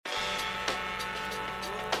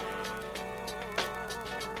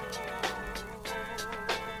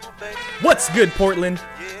What's good, Portland?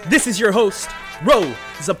 This is your host, Ro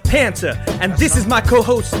Zapanta, and this is my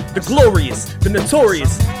co-host, the glorious, the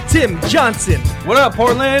notorious Tim Johnson. What up,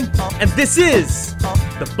 Portland? And this is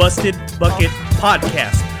the Busted Bucket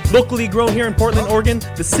Podcast. Locally grown here in Portland, Oregon,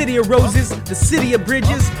 the city of roses, the city of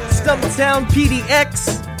bridges, Stumptown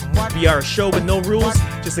PDX. We are a show with no rules,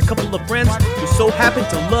 just a couple of friends who so happen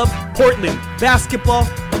to love Portland basketball.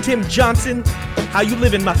 Tim Johnson, how you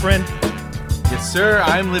living, my friend? Yes, sir.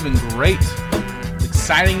 I'm living great. It's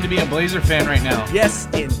exciting to be a Blazer fan right now. Yes,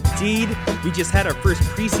 indeed. We just had our first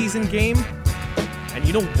preseason game, and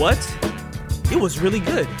you know what? It was really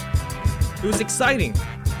good. It was exciting.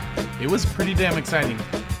 It was pretty damn exciting.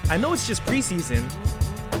 I know it's just preseason,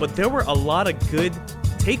 but there were a lot of good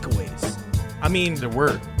takeaways. I mean, There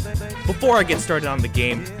were. before I get started on the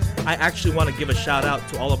game, I actually want to give a shout out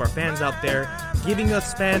to all of our fans out there, giving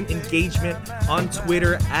us fan engagement on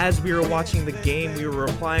Twitter as we were watching the game. We were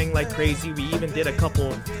replying like crazy. We even did a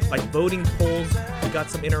couple voting polls. We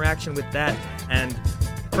got some interaction with that, and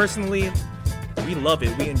personally, we love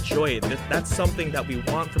it. We enjoy it. That's something that we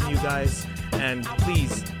want from you guys, and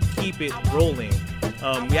please keep it rolling.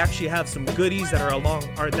 We actually have some goodies that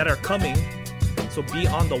are coming, so be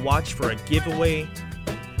on the watch for a giveaway.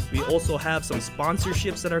 We also have some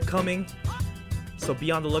sponsorships that are coming, so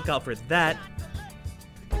be on the lookout for that.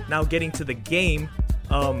 Now getting to the game,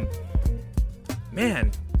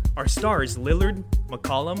 man, our stars, Lillard,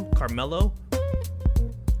 McCollum, Carmelo,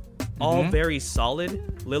 all very solid.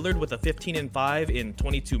 Lillard with a 15-5 in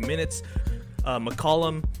 22 minutes.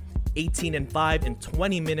 McCollum, 18-5 in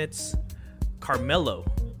 20 minutes. Carmelo,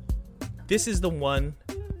 this is the one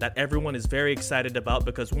that everyone is very excited about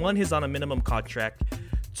because one, he's on a minimum contract.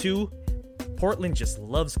 Two, Portland just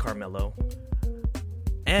loves Carmelo.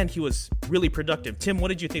 And he was really productive. Tim, what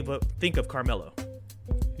did you think of Carmelo?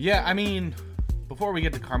 Yeah, I mean, before we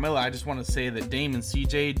get to Carmelo, I just want to say that Dame and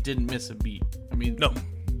CJ didn't miss a beat. I mean, No.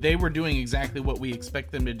 They were doing exactly what we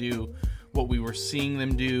expect them to do, what we were seeing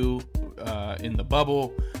them do in the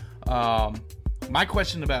bubble. My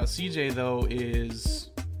question about CJ, though, is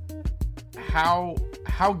how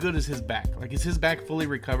good is his back? Like, is his back fully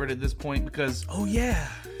recovered at this point? Because, Oh, yeah.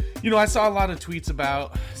 you know, I saw a lot of tweets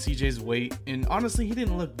about CJ's weight, and honestly, he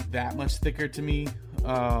didn't look that much thicker to me.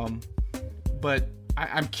 But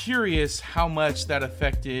I'm curious how much that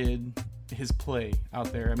affected his play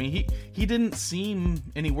out there. I mean, he didn't seem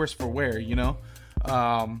any worse for wear, you know?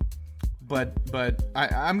 But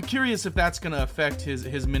I'm curious if that's going to affect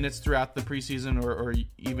his minutes throughout the preseason or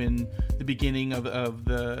even the beginning of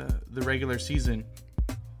the regular season.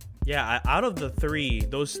 Yeah, out of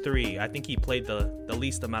those three, I think he played the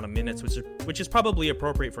least amount of minutes, which is probably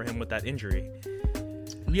appropriate for him with that injury.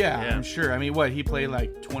 Yeah, I'm sure. I mean, what, he played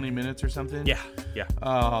like 20 minutes or something? Yeah.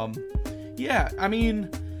 Yeah, I mean,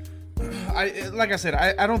 like I said,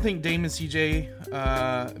 I don't think Dame and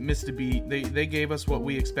CJ missed a beat. They gave us what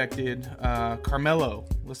we expected. Carmelo,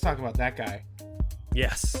 let's talk about that guy.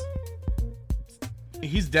 Yes.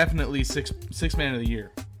 He's definitely six man of the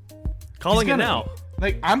year. Calling it now.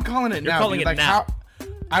 Like, I'm calling it You're now. calling dude. it Like, now.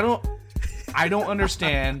 I don't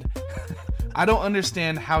understand. I don't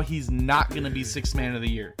understand how he's not gonna be sixth man of the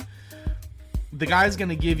year. The guy's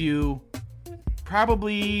gonna give you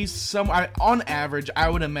probably on average, I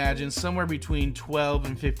would imagine somewhere between 12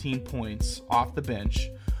 and 15 points off the bench.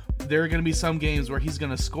 There are going to be some games where he's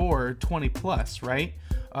going to score 20 plus, right?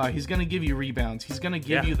 He's going to give you rebounds. He's going to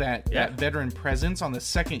give you that veteran presence on the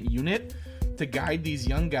second unit to guide these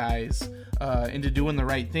young guys into doing the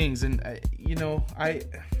right things. And you know, I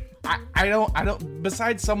don't.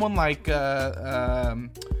 Besides someone like God,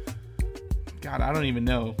 I don't even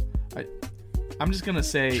know. I'm just gonna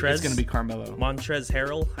say it's gonna be Carmelo. Montrezl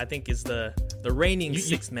Harrell, I think, is the reigning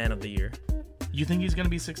sixth man of the year. You think he's gonna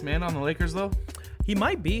be sixth man on the Lakers though? He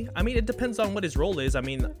might be. I mean, it depends on what his role is. I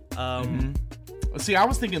mean, See, I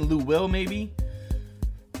was thinking Lou Will maybe.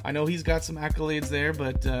 I know he's got some accolades there,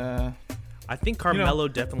 but I think Carmelo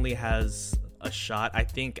definitely has a shot. I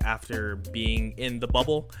think after being in the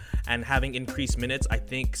bubble and having increased minutes, I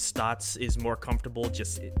think Stotts is more comfortable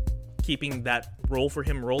just keeping that role for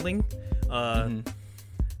him rolling.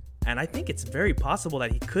 And I think it's very possible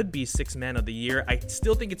that he could be sixth man of the year. I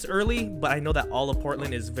still think it's early, but I know that all of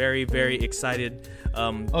Portland is very, very excited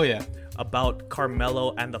about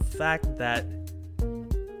Carmelo and the fact that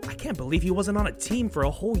I can't believe he wasn't on a team for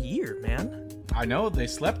a whole year, man. I know, they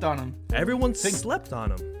slept on him. Everyone slept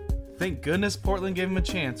on him. Thank goodness Portland gave him a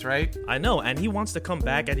chance, right? I know, and he wants to come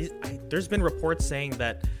back. And there's been reports saying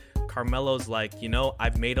that Carmelo's like,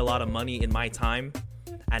 I've made a lot of money in my time,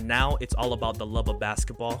 and now it's all about the love of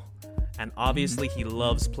basketball. And obviously he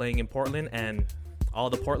loves playing in Portland, and all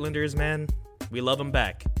the Portlanders, man, we love him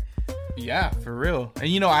back. Yeah, for real.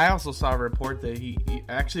 And I also saw a report that he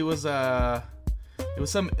actually was it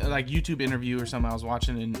was some like YouTube interview or something I was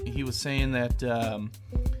watching, and he was saying that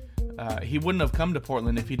he wouldn't have come to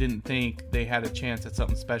Portland if he didn't think they had a chance at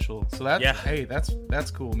something special. So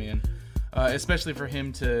that's cool, man. Especially for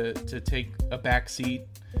him to take a back seat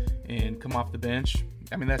and come off the bench.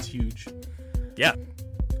 I mean, that's huge. Yeah.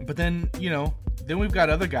 But then, then we've got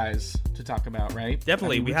other guys to talk about, right?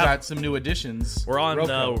 Definitely. We've got some new additions. We're on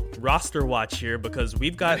roster watch here because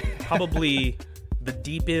we've got probably the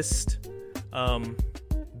deepest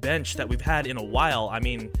bench that we've had in a while. I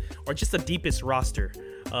mean, or just the deepest roster,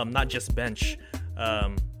 not just bench.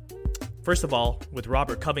 First of all, with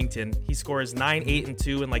Robert Covington, he scores 9, 8, and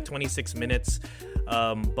 2 in like 26 minutes.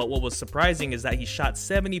 But what was surprising is that he shot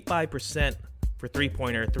 75% for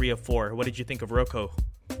three-pointer, 3 of 4. What did you think of Rocco?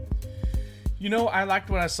 I liked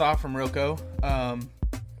what I saw from Rocco. I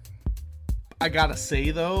gotta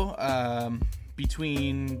say, though,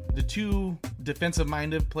 between the two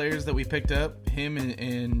defensive-minded players that we picked up, him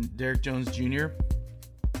and Derrick Jones Jr.,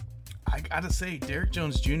 I gotta say, Derrick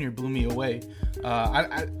Jones Jr. blew me away.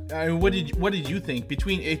 What did you think?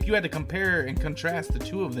 If you had to compare and contrast the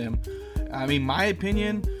two of them, I mean, my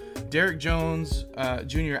opinion, Derrick Jones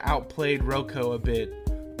Jr. outplayed Rocco a bit,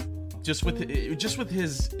 just with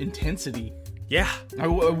his intensity. Yeah.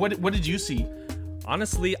 What did you see?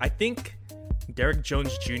 Honestly, I think Derrick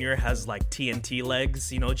Jones Jr. has like TNT legs,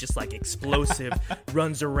 just like explosive,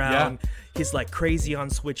 runs around. Yeah. He's like crazy on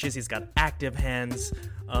switches. He's got active hands.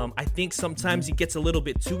 I think sometimes he gets a little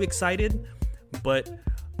bit too excited, but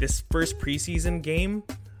this first preseason game,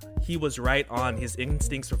 he was right on. His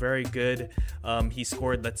instincts were very good. He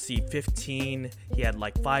scored, 15. He had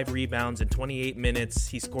like 5 rebounds in 28 minutes.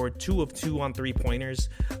 He scored 2 of 2 on 3-pointers.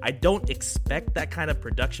 I don't expect that kind of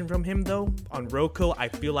production from him, though. On Rocco, I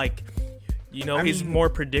feel like, he's more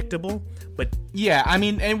predictable. But yeah, I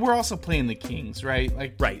mean, and we're also playing the Kings, right?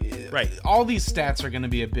 Like, right. All these stats are going to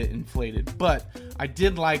be a bit inflated, but I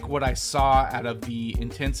did like what I saw out of the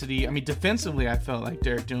intensity. I mean, defensively, I felt like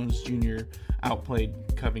Derrick Jones Jr. outplayed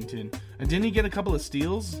Covington. And didn't he get a couple of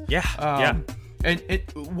steals? Yeah. And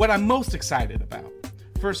what I'm most excited about,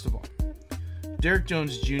 first of all, Derrick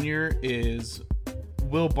Jones Jr. is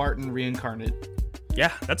Will Barton reincarnate.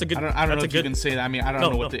 Yeah, that's a good. I don't know if you can say that. I mean, I don't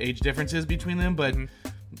know what the age difference is between them, but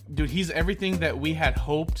dude, he's everything that we had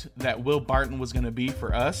hoped that Will Barton was going to be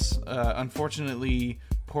for us. Unfortunately,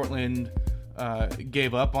 Portland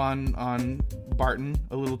gave up on Barton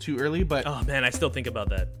a little too early. But oh man, I still think about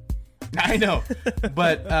that. I know,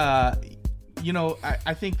 but I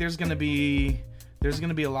think there's going to be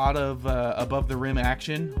a lot of above the rim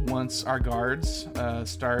action once our guards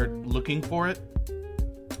start looking for it.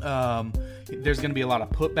 There's going to be a lot of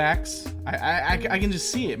putbacks. I can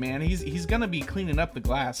just see it, man. He's going to be cleaning up the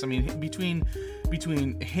glass. I mean, between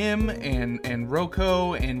him and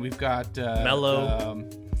Rocco, and we've got Melo.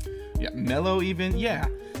 Melo even. Yeah.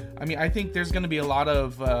 I mean, I think there's going to be a lot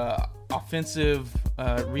of offensive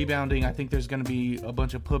rebounding. I think there's going to be a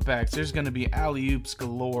bunch of putbacks. There's going to be alley-oops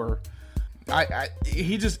galore.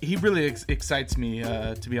 He really excites me,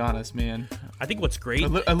 to be honest, man. I think what's great,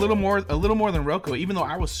 a little more than Rocco, even though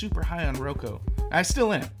I was super high on Rocco. I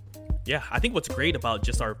still am. Yeah, I think what's great about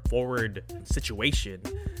just our forward situation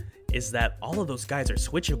is that all of those guys are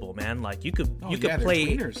switchable, man. Like you could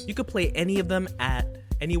play any of them at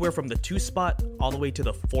anywhere from the 2 spot all the way to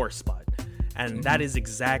the 4 spot, and that is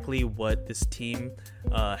exactly what this team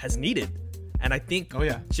has needed. And I think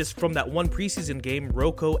just from that one preseason game,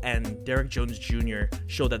 Rocco and Derrick Jones Jr.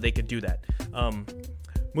 showed that they could do that.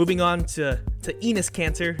 Moving on to Enes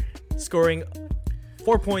Kanter, scoring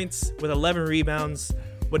 4 points with 11 rebounds.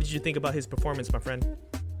 What did you think about his performance, my friend?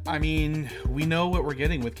 I mean, we know what we're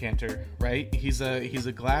getting with Kanter, right? He's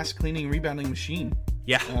a glass cleaning, rebounding machine.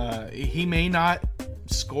 Yeah. He may not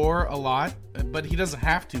score a lot, but he doesn't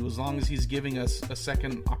have to as long as he's giving us a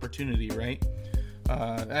second opportunity, right?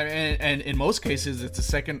 And in most cases, it's a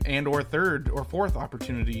second and or third or fourth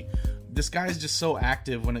opportunity. This guy's just so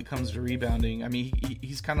active when it comes to rebounding. I mean,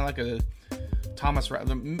 he's kind of like a Thomas,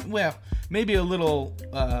 well, maybe a little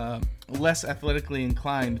less athletically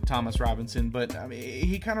inclined Thomas Robinson, but I mean,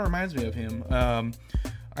 he kind of reminds me of him.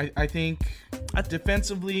 I think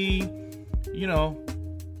defensively,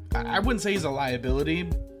 I wouldn't say he's a liability.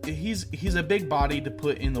 He's a big body to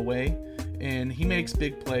put in the way, and he makes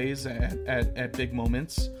big plays at big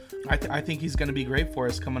moments. I think he's going to be great for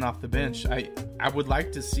us coming off the bench. I would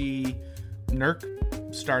like to see Nurk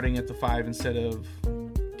starting at the 5 instead of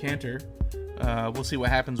Kanter. We'll see what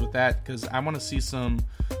happens with that, because I want to see some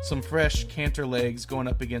fresh Cantor legs going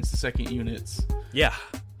up against the second units. Yeah,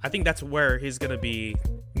 I think that's where he's going to be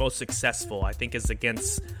most successful, I think, is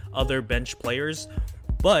against other bench players.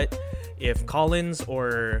 But if Collins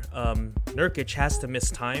or Nurkic has to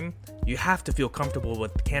miss time, you have to feel comfortable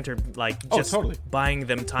with Cantor, like, just totally buying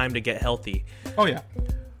them time to get healthy. Oh, yeah.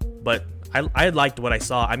 But I liked what I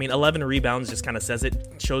saw. I mean, 11 rebounds just kind of says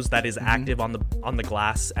it, shows that he's active on the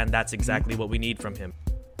glass, and that's exactly what we need from him.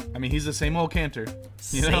 I mean, he's the same old Cantor.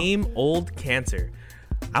 Same old Cantor.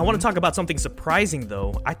 I want to talk about something surprising,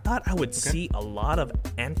 though. I thought I would see a lot of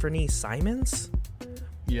Anthony Simons,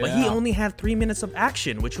 but he only had 3 minutes of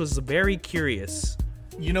action, which was very curious.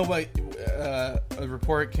 You know what? A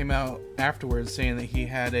report came out afterwards saying that he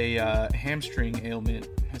had a hamstring ailment.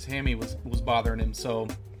 His hammy was bothering him. So,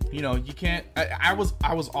 you know, you can't. I was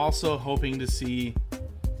also hoping to see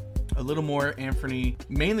a little more Anthony,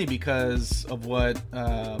 mainly because of what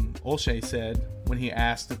Olshey said when he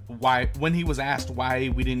was asked why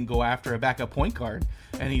we didn't go after a backup point guard,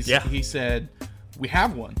 and he said we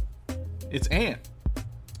have one. It's Ant,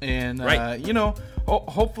 and right. You know,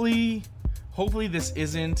 hopefully this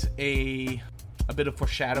isn't a bit of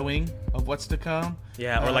foreshadowing of what's to come.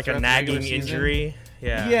 Yeah, or like a nagging injury.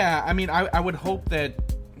 Yeah. Yeah, I mean, I would hope that,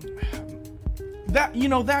 you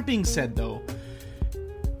know, that being said, though,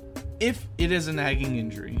 if it is a nagging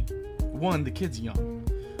injury, one, the kid's young.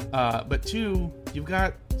 But two, you've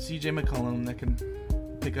got CJ McCollum that can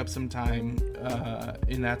pick up some time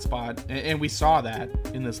in that spot. And we saw that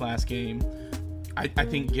in this last game. I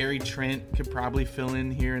think Gary Trent could probably fill in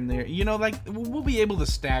here and there. You know, like, we'll be able to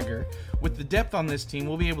stagger. With the depth on this team,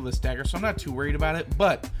 we'll be able to stagger, so I'm not too worried about it.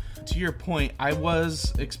 But to your point, I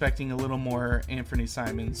was expecting a little more Anthony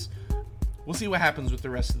Simons. We'll see what happens with the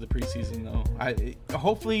rest of the preseason, though.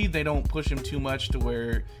 Hopefully they don't push him too much to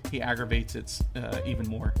where he aggravates it even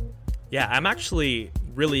more. Yeah, I'm actually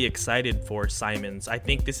really excited for Simons. I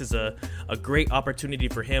think this is a great opportunity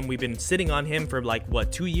for him. We've been sitting on him for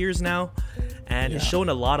 2 years now, and he's shown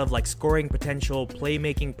a lot of scoring potential,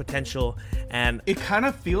 playmaking potential, and it kind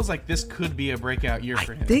of feels like this could be a breakout year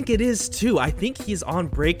for him. I think it is too. I think he's on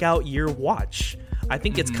breakout year watch. I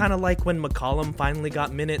think it's kind of like when McCollum finally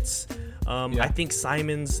got minutes. I think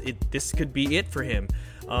Simons, this could be it for him.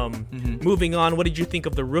 Moving on, what did you think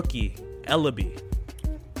of the rookie, Ellaby?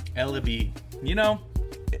 You know,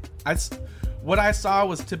 what I saw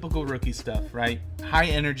was typical rookie stuff, right? High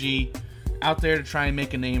energy, out there to try and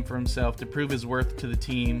make a name for himself, to prove his worth to the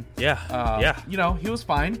team. Yeah. You know, he was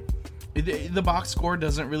fine. The box score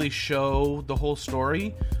doesn't really show the whole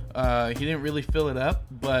story. He didn't really fill it up,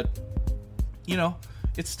 but, you know,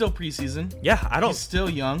 it's still preseason. Yeah, he's still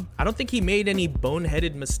young. I don't think he made any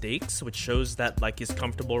boneheaded mistakes, which shows that he's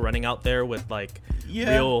comfortable running out there with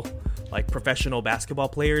real professional basketball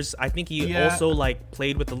players. I think he also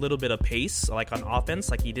played with a little bit of pace, on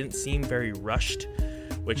offense. He didn't seem very rushed,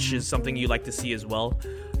 which is something you like to see as well.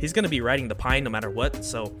 He's going to be riding the pine no matter what.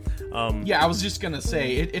 So, I was just going to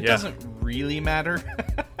say it doesn't really matter.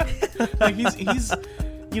 He's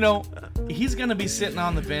you know, he's going to be sitting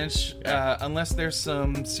on the bench unless there's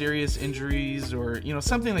some serious injuries or, you know,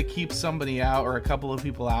 something that keeps somebody out or a couple of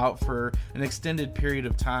people out for an extended period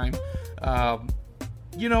of time.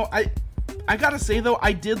 You know, I got to say, though,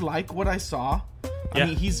 I did like what I saw. I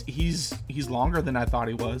mean, he's longer than I thought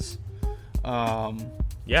he was.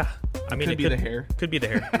 Yeah. I mean, could be the hair. Could be the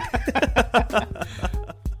hair.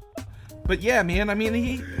 But yeah, man, I mean,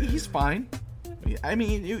 he's fine. I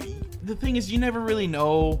mean, the thing is, you never really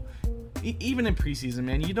know, even in preseason,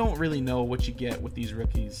 man, you don't really know what you get with these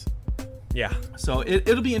rookies. Yeah. So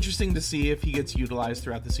it'll be interesting to see if he gets utilized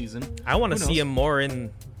throughout the season. I want to see him more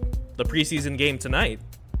in the preseason game tonight.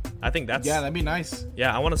 I think that's... Yeah, that'd be nice.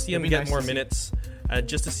 Yeah, I want to see him get more minutes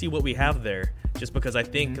just to see what we have there. Just because I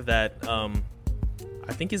think that...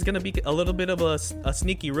 I think he's going to be a little bit of a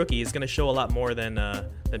sneaky rookie. He's going to show a lot more than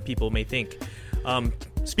people may think.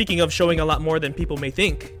 Speaking of showing a lot more than people may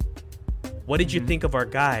think, what did you think of our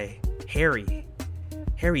guy, Harry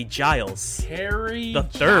Giles? Harry the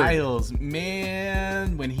third. Giles,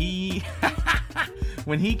 man, when he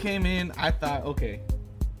came in, I thought, okay,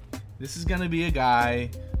 this is going to be a guy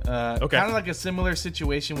kind of like a similar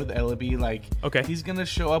situation with Ellaby. He's going to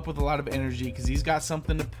show up with a lot of energy because he's got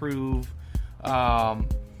something to prove.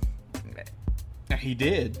 He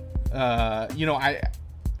did. You know,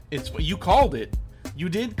 you called it. You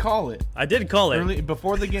did call it. I did call it early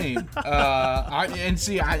before the game. I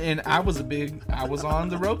was on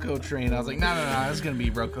the Rocco train. I was like, no, it's gonna be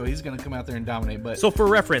Rocco. He's gonna come out there and dominate. But so for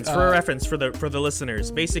reference for the listeners,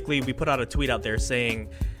 basically we put out a tweet out there saying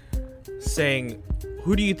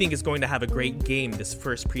who do you think is going to have a great game this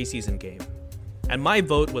first preseason game? And my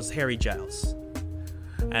vote was Harry Giles.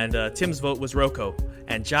 And Tim's vote was Rocco.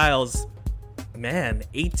 And Giles, man,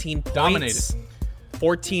 18 points. Dominated.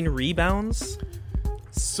 14 rebounds.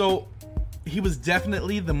 So he was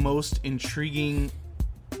definitely the most intriguing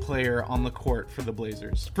player on the court for the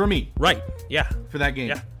Blazers. For me. Right, yeah. For that game.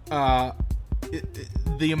 Yeah.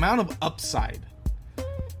 The amount of upside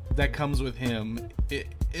that comes with him,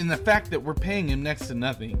 in the fact that we're paying him next to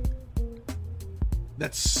nothing,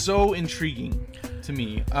 that's so intriguing to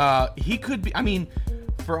me. He could be, I mean,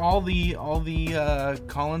 for all the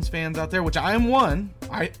Collins fans out there, which I am one,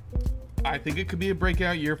 I think it could be a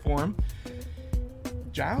breakout year for him.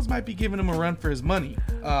 Giles might be giving him a run for his money.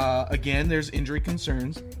 Again, there's injury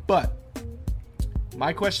concerns, but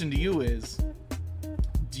my question to you is,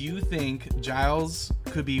 do you think Giles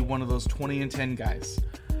could be one of those 20 and 10 guys?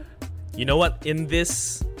 You know what? In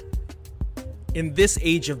this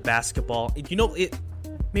age of basketball, it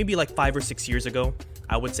maybe like 5 or 6 years ago,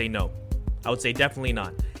 I would say no. I would say definitely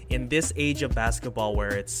not. In this age of basketball,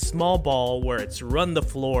 where it's small ball, where it's run the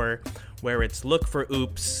floor, where it's look for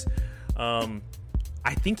oops,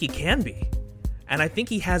 I think he can be. And I think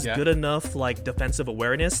he has good enough like defensive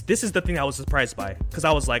awareness. This is the thing I was surprised by, because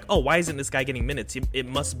I was like, oh, why isn't this guy getting minutes? It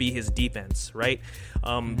must be his defense, right?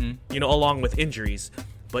 Along with injuries.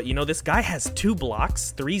 But this guy has 2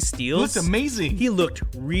 blocks, 3 steals. He looked amazing. He looked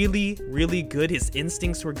really, really good. His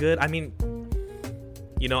instincts were good. I mean,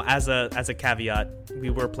 as a caveat, we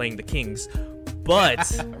were playing the Kings,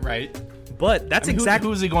 but right. But that's exactly who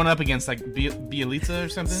was he going up against, like Bielitsa or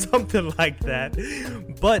something? Something like that.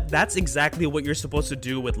 But that's exactly what you're supposed to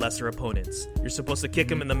do with lesser opponents. You're supposed to kick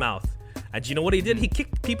him in the mouth. And you know what he did? He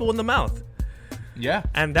kicked people in the mouth. Yeah.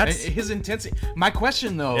 And that's his intensity. My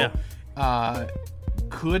question though,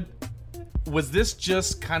 was this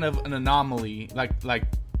just kind of an anomaly? Like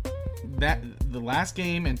that the last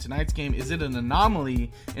game and tonight's game, is it an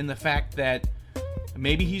anomaly in the fact that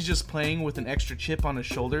maybe he's just playing with an extra chip on his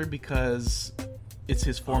shoulder because it's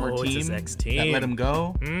his former team, his ex-team that let him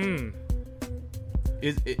go?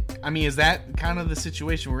 Is that kind of the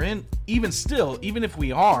situation we're in? Even still, even if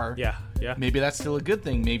we are, maybe that's still a good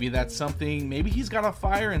thing. Maybe that's something. Maybe he's got a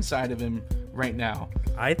fire inside of him right now.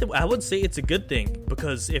 I would say it's a good thing,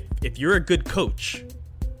 because if you're a good coach,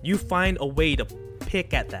 you find a way to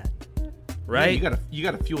pick at that, right? Yeah, you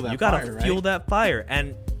gotta fuel that fire. You gotta fuel right? that fire,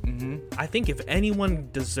 and I think if anyone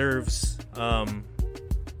deserves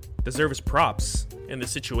props in the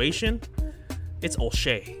situation, it's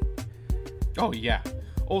Olshey. Oh yeah,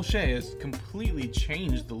 Olshey has completely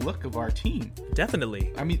changed the look of our team.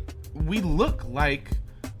 Definitely. I mean, we look like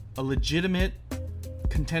a legitimate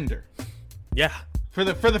contender. Yeah. For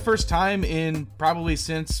the first time in probably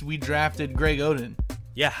since we drafted Greg Oden.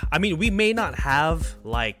 Yeah, I mean, we may not have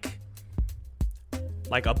like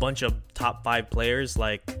a bunch of top 5 players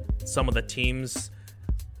like some of the teams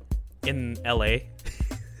in LA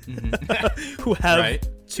who have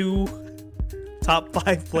 2 top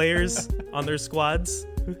 5 players on their squads.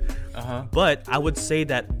 But I would say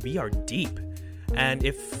that we are deep, and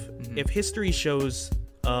if history shows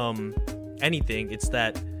anything, it's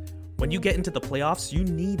that when you get into the playoffs, you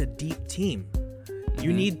need a deep team.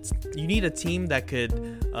 You need a team that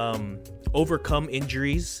could overcome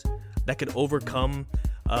injuries, that could overcome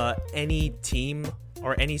any team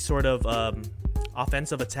or any sort of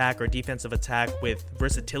offensive attack or defensive attack with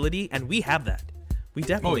versatility, and we have that. We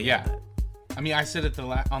definitely have that. I mean, I said it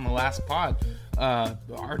on the last pod.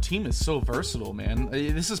 Our team is so versatile, man.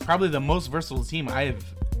 This is probably the most versatile team I have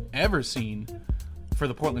ever seen for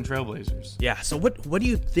the Portland Trailblazers. Yeah, so what do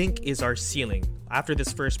you think is our ceiling after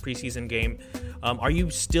this first preseason game? Are you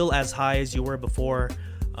still as high as you were before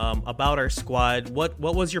about our squad? What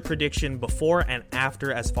was your prediction before and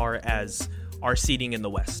after as far as our seeding in the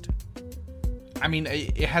West? I mean,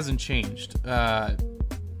 it hasn't changed.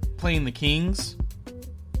 Playing the Kings,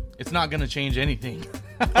 it's not going to change anything.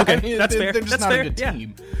 Okay, I mean, that's fair. They're just that's not fair. a good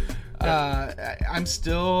team. I'm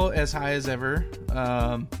still as high as ever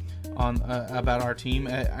on about our team.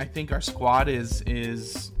 I think our squad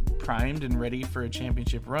is primed and ready for a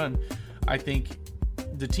championship run. I think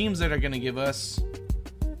the teams that are going to give us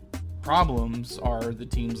problems are the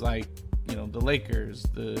teams like, the Lakers,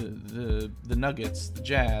 the Nuggets, the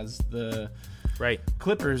Jazz, the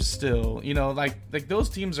Clippers still. Like those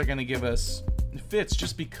teams are going to give us fits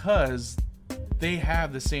just because they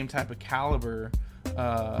have the same type of caliber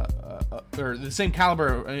or the same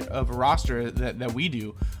caliber of a roster that we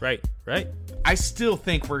do. Right. I still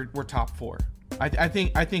think we're top 4. I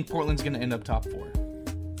think Portland's going to end up top 4.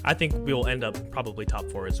 I think we'll end up probably top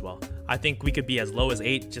 4 as well. I think we could be as low as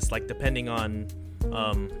 8, just like depending on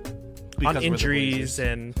on Because we're the injuries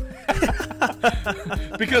and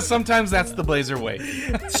Because sometimes that's the Blazer way.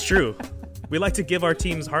 it's true. We like to give our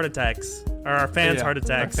teams heart attacks, or our fans Yeah, heart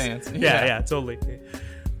attacks. our fans. Yeah, Yeah. totally.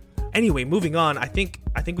 Anyway, moving on. I think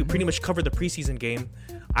we pretty much covered the preseason game.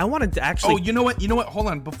 I wanted to actually. Oh, you know what? Hold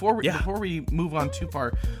on. Before Yeah. we move on too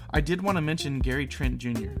far, I did want to mention Gary Trent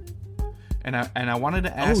Jr. And I wanted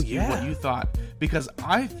to ask you yeah. what you thought, because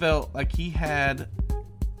I felt like he had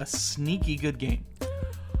a sneaky good game.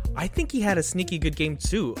 I think he had a sneaky good game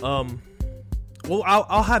too. Well,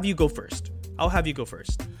 I'll have you go first.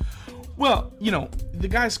 Well, the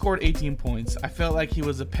guy scored 18 points. I felt like he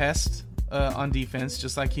was a pest on defense,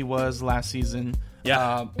 just like he was last season.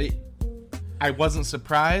 Yeah. I wasn't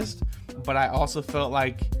surprised, but I also felt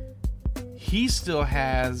like he still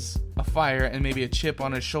has a fire and maybe a chip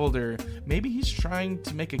on his shoulder. Maybe he's trying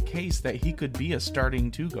to make a case that he could be a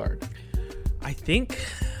starting 2 guard. I think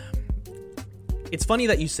it's funny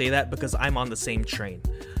that you say that because I'm on the same train.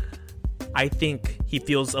 I think he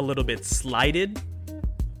feels a little bit slighted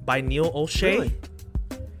by Neil Olshey. Really?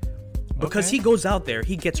 Because Okay. he goes out there,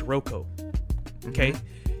 he gets Rocco. Okay?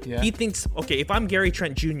 Yeah. He thinks, okay, if I'm Gary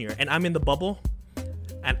Trent Jr. and I'm in the bubble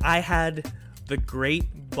and I had the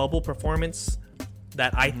great bubble performance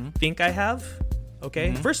that I think I have,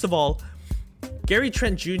 okay? First of all, Gary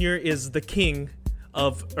Trent Jr. is the king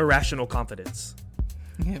of irrational confidence,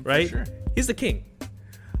 Yeah, for right? sure. He's the king.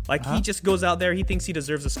 Like, he just goes out there, he thinks he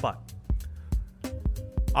deserves a spot.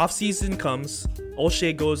 Off season comes,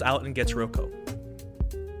 Olshey goes out and gets Rocco.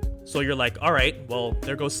 So you're like, all right, well,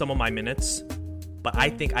 there goes some of my minutes, but I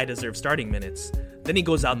think I deserve starting minutes. Then he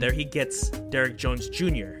goes out there, he gets Derek Jones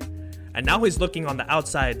Jr. And now he's looking on the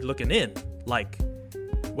outside, looking in, like,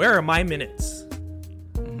 where are my minutes?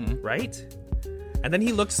 Right? And then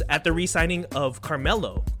he looks at the re-signing of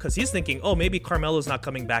Carmelo, because he's thinking, oh, maybe Carmelo's not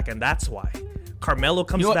coming back, and that's why. Carmelo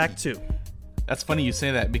comes You know what? back too. That's funny you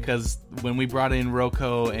say that, because when we brought in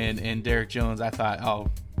Rocco and Derek Jones, I thought,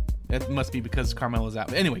 oh, it must be because Carmelo's out.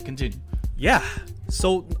 But anyway, continue. Yeah.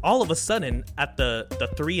 So all of a sudden, at the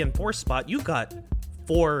 3 and 4 spot, you got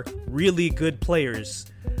 4 really good players.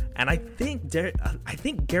 And I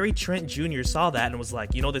think Gary Trent Jr. saw that and was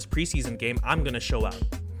like, this preseason game, I'm going to show out.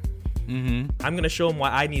 I'm going to show him why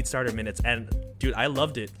I need starter minutes. And, dude, I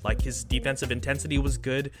loved it. Like, his defensive intensity was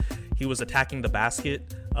good. He was attacking the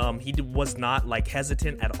basket. He was not,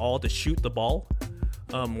 hesitant at all to shoot the ball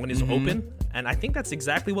when he's open. And I think that's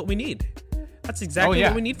exactly what we need. That's exactly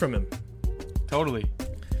what we need from him. Totally.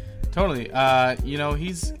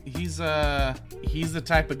 He's the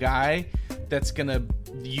type of guy that's gonna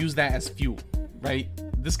use that as fuel, right?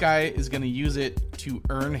 This guy is gonna use it to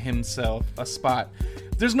earn himself a spot.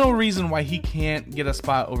 There's no reason why he can't get a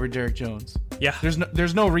spot over Derek Jones. Yeah.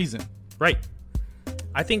 There's no reason. Right.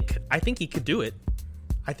 I think he could do it.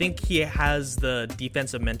 I think he has the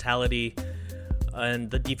defensive mentality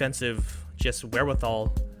and the defensive just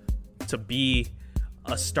wherewithal to be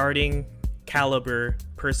a starting caliber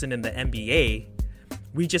person in the NBA.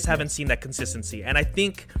 We just haven't seen that consistency. And I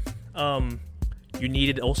think you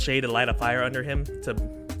needed Olshey to light a fire under him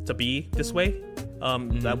to be this way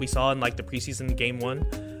that we saw in the preseason game 1.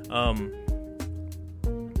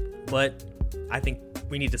 But I think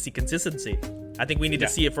we need to see consistency. I think we need to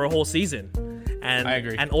see it for a whole season. And I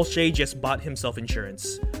agree. And Olshey just bought himself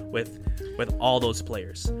insurance with all those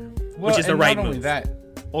players, Well, which is the and right not move. only that,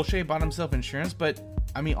 Olshey bought himself insurance, but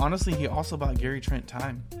I mean, honestly, he also bought Gary Trent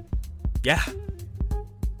time. Yeah.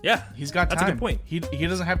 He's got time. That's a good point. He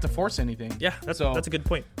doesn't have to force anything. Yeah, that's a good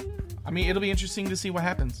point. I mean, it'll be interesting to see what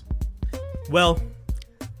happens. Well,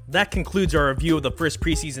 that concludes our review of the first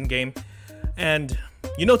preseason game. And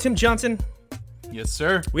Tim Johnson, Yes,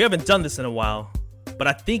 sir. we haven't done this in a while, but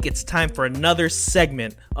I think it's time for another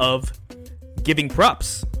segment of giving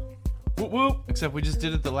props. Whoop, whoop. Except we just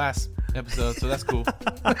did it the last episode, so that's cool.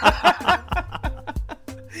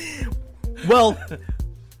 Well,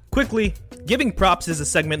 quickly, giving props is a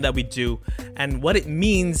segment that we do, and what it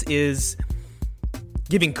means is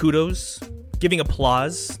giving kudos, giving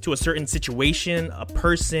applause to a certain situation, a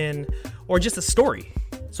person, or just a story.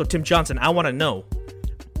 So, Tim Johnson, I want to know,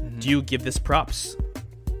 do you give this props?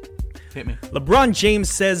 Hit me. LeBron James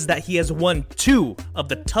says that he has won 2 of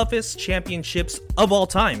the toughest championships of all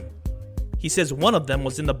time. He says one of them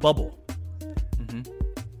was in the bubble.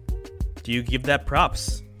 Do you give that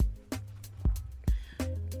props?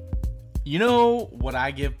 You know what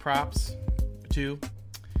I give props to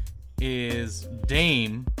is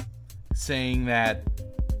Dame saying that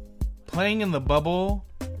playing in the bubble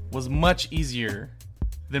was much easier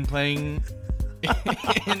than playing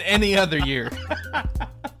in any other year.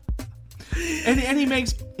 And he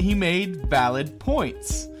he made valid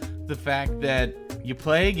points. The fact that you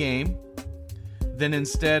play a game, then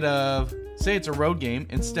instead of, say it's a road game,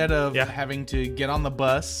 instead of having to get on the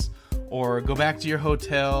bus or go back to your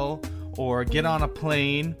hotel or get on a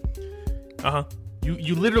plane,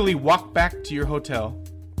 you literally walk back to your hotel.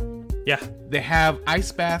 Yeah. They have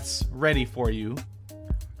ice baths ready for you.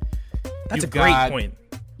 That's a great point.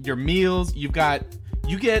 Your meals, you get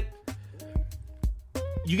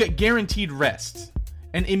guaranteed rest,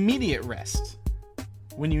 an immediate rest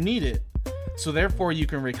when you need it. So therefore you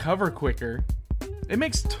can recover quicker. It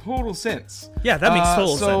makes total sense. Yeah, that makes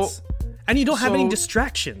total sense. And you don't have any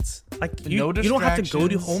distractions. Like you don't have to go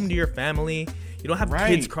home to your family. You don't have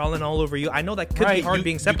kids crawling all over you. I know that could be hard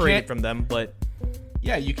being separated from them, but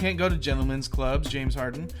yeah, you can't go to gentlemen's clubs, James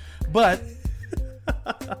Harden. But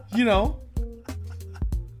you know.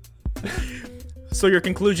 So your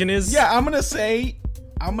conclusion is? Yeah, I'm gonna say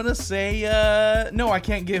no. I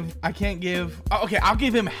can't give. Okay, I'll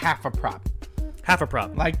give him half a prop. Half a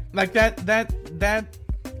prop. Like that.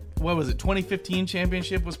 What was it? 2015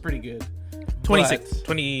 championship was pretty good.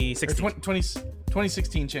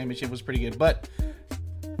 2016 championship was pretty good. But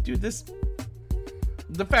dude,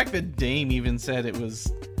 the fact that Dame even said it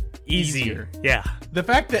was easier. Yeah. The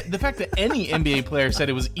fact that any NBA player said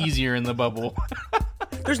it was easier in the bubble.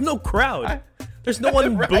 There's no crowd. There's no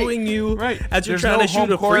one booing you as you're trying to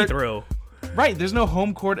shoot a free throw. Right. There's no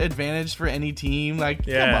home court advantage for any team. Like,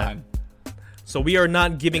 come on. So we are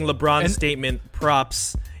not giving LeBron's statement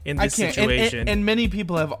props in this situation. And many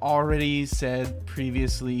people have already said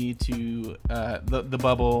previously to the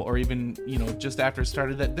bubble, or even just after it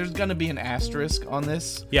started, that there's gonna be an asterisk on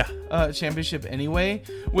this championship anyway.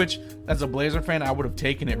 Which, as a Blazer fan, I would have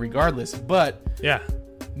taken it regardless. But yeah,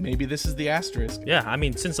 maybe this is the asterisk. Yeah, I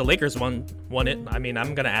mean, since the Lakers won it, I mean,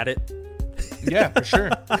 I'm gonna add it. Yeah, for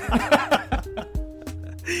sure.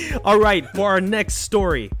 All right, for our next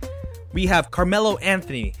story, we have Carmelo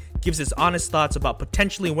Anthony gives his honest thoughts about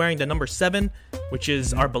potentially wearing the number 7, which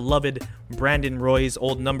is our beloved Brandon Roy's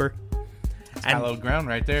old number. It's hallowed ground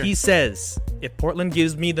right there. He says, if Portland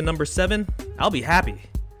gives me the number 7, I'll be happy.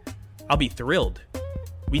 I'll be thrilled.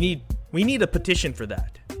 We need a petition for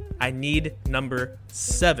that. I need number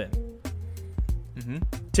 7. Mm-hmm.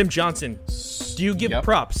 Tim Johnson, do you give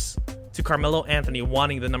props to Carmelo Anthony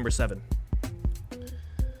wanting the number 7?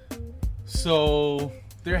 So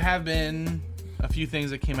there have been a few things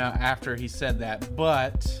that came out after he said that,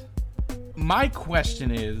 but my question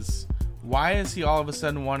is, why is he all of a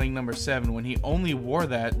sudden wanting number 7 when he only wore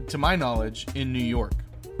that, to my knowledge, in New York?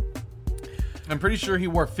 I'm pretty sure he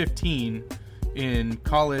wore 15 in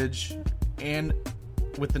college and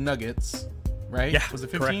with the Nuggets, right? Yeah, was it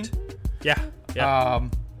 15? Correct. Yeah.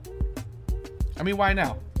 I mean, why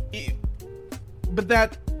now? But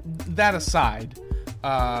that aside,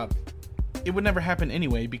 it would never happen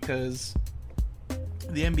anyway because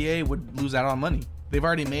the NBA would lose out on money. They've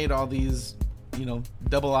already made all these,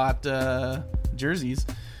 double-aught jerseys.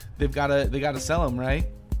 They got to sell them, right?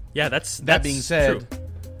 Yeah, that's being said. True.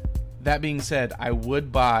 That being said, I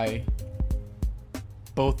would buy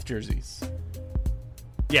both jerseys.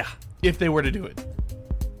 Yeah, if they were to do it.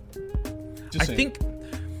 I think.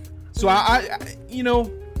 So I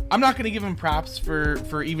I'm not going to give him props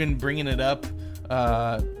for even bringing it up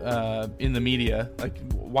in the media. Like,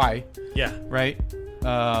 why? Yeah. Right.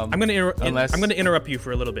 I'm gonna interrupt you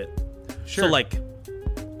for a little bit. Sure. So, like,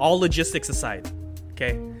 all logistics aside,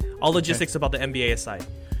 okay? All logistics about the NBA aside.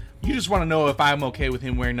 You just want to know if I'm okay with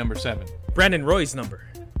him wearing number 7. Brandon Roy's number,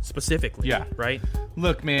 specifically. Yeah. Right?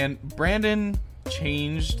 Look, man, Brandon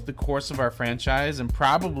changed the course of our franchise and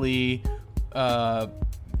probably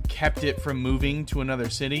kept it from moving to another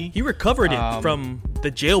city. He recovered it from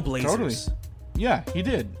the Jailblazers. Totally. Yeah, he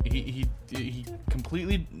did. He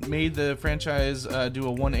completely made the franchise do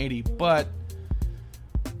a 180. But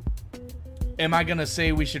am I gonna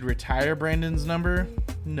say we should retire Brandon's number?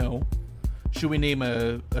 No. Should we name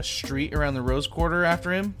a street around the Rose Quarter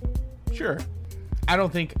after him? Sure. I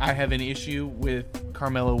don't think I have any issue with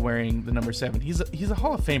Carmelo wearing the number 7. He's a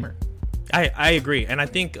Hall of Famer. I agree, and I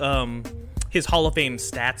think his Hall of Fame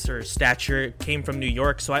stats or stature came from New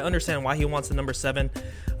York, so I understand why he wants the number 7.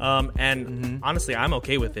 Honestly, I'm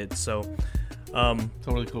okay with it. So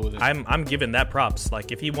totally cool with it. I'm giving that props.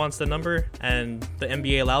 Like, if he wants the number and the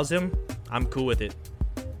NBA allows him, I'm cool with it.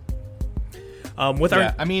 I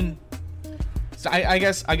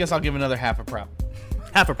guess I'll give another half a prop.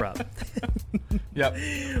 Half a prop. Yep.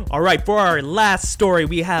 All right, for our last story,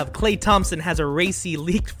 we have Klay Thompson has a racy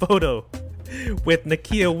leaked photo with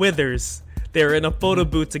Nakia Withers. They were in a photo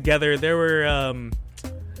booth together. They were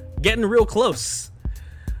getting real close.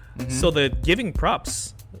 So the giving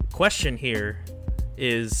props question here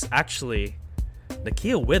is actually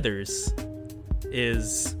Nakia Withers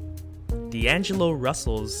is D'Angelo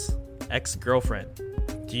Russell's ex-girlfriend.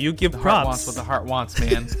 Do you give props? Heart wants what the heart wants,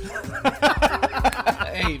 man.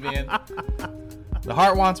 Hey, man. The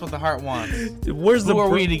heart wants what the heart wants. Dude, who are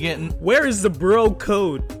we to get in? Where is the bro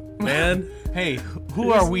code, man? Hey,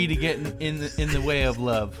 who are we to get in the way of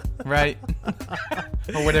love, right?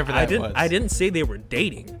 Or whatever that was. I didn't say they were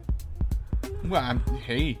dating. Well,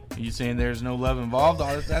 hey, are you saying there's no love involved?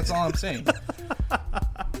 That's all I'm saying.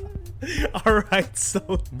 All right, so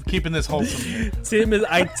I'm keeping this wholesome here.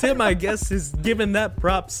 Tim, I guess, is giving that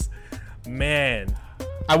props. Man,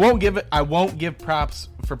 I won't give props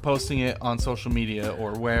for posting it on social media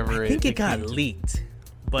or wherever. I think it got leaked,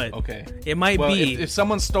 but okay, it might be. If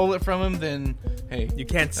someone stole it from him, then hey, you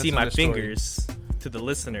can't see my fingers to the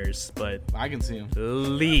listeners, but I can see them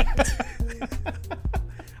leaked.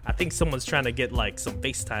 I think someone's trying to get like some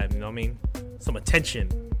FaceTime. You know what I mean? Some attention.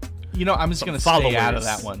 You know, I'm just gonna stay out of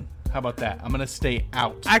that one. How about that? I'm gonna stay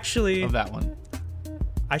out. Actually, of that one.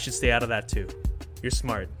 I should stay out of that too. You're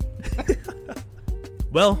smart.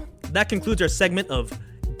 Well, that concludes our segment of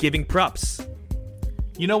giving props.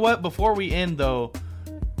 You know what? Before we end, though,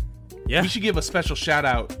 we should give a special shout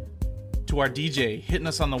out to our DJ hitting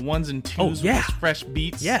us on the ones and twos with his fresh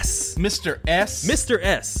beats. Yes, Mr. S. Mr.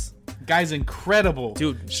 S. Guy's incredible,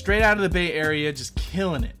 dude. Straight out of the Bay Area, just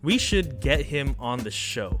killing it. We should get him on the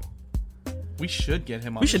show. We should get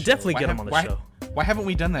him on. We should definitely get him on the show. Why haven't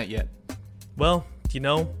we done that yet? Well,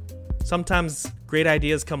 sometimes great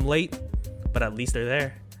ideas come late, but at least they're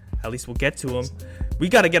there. At least we'll get to them. We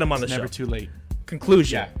got to get him on the show. Never too late.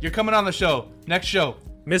 Conclusion. Yeah, you're coming on the show. Next show.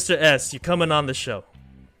 Mr. S, you're coming on the show.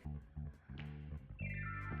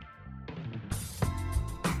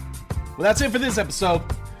 Well, that's it for this episode.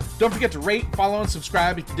 Don't forget to rate, follow, and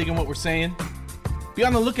subscribe if you're digging what we're saying. Be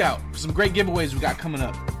on the lookout for some great giveaways we got coming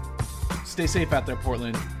up. Stay safe out there,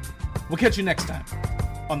 Portland. We'll catch you next time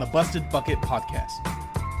on the Busted Bucket Podcast.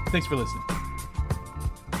 Thanks for listening.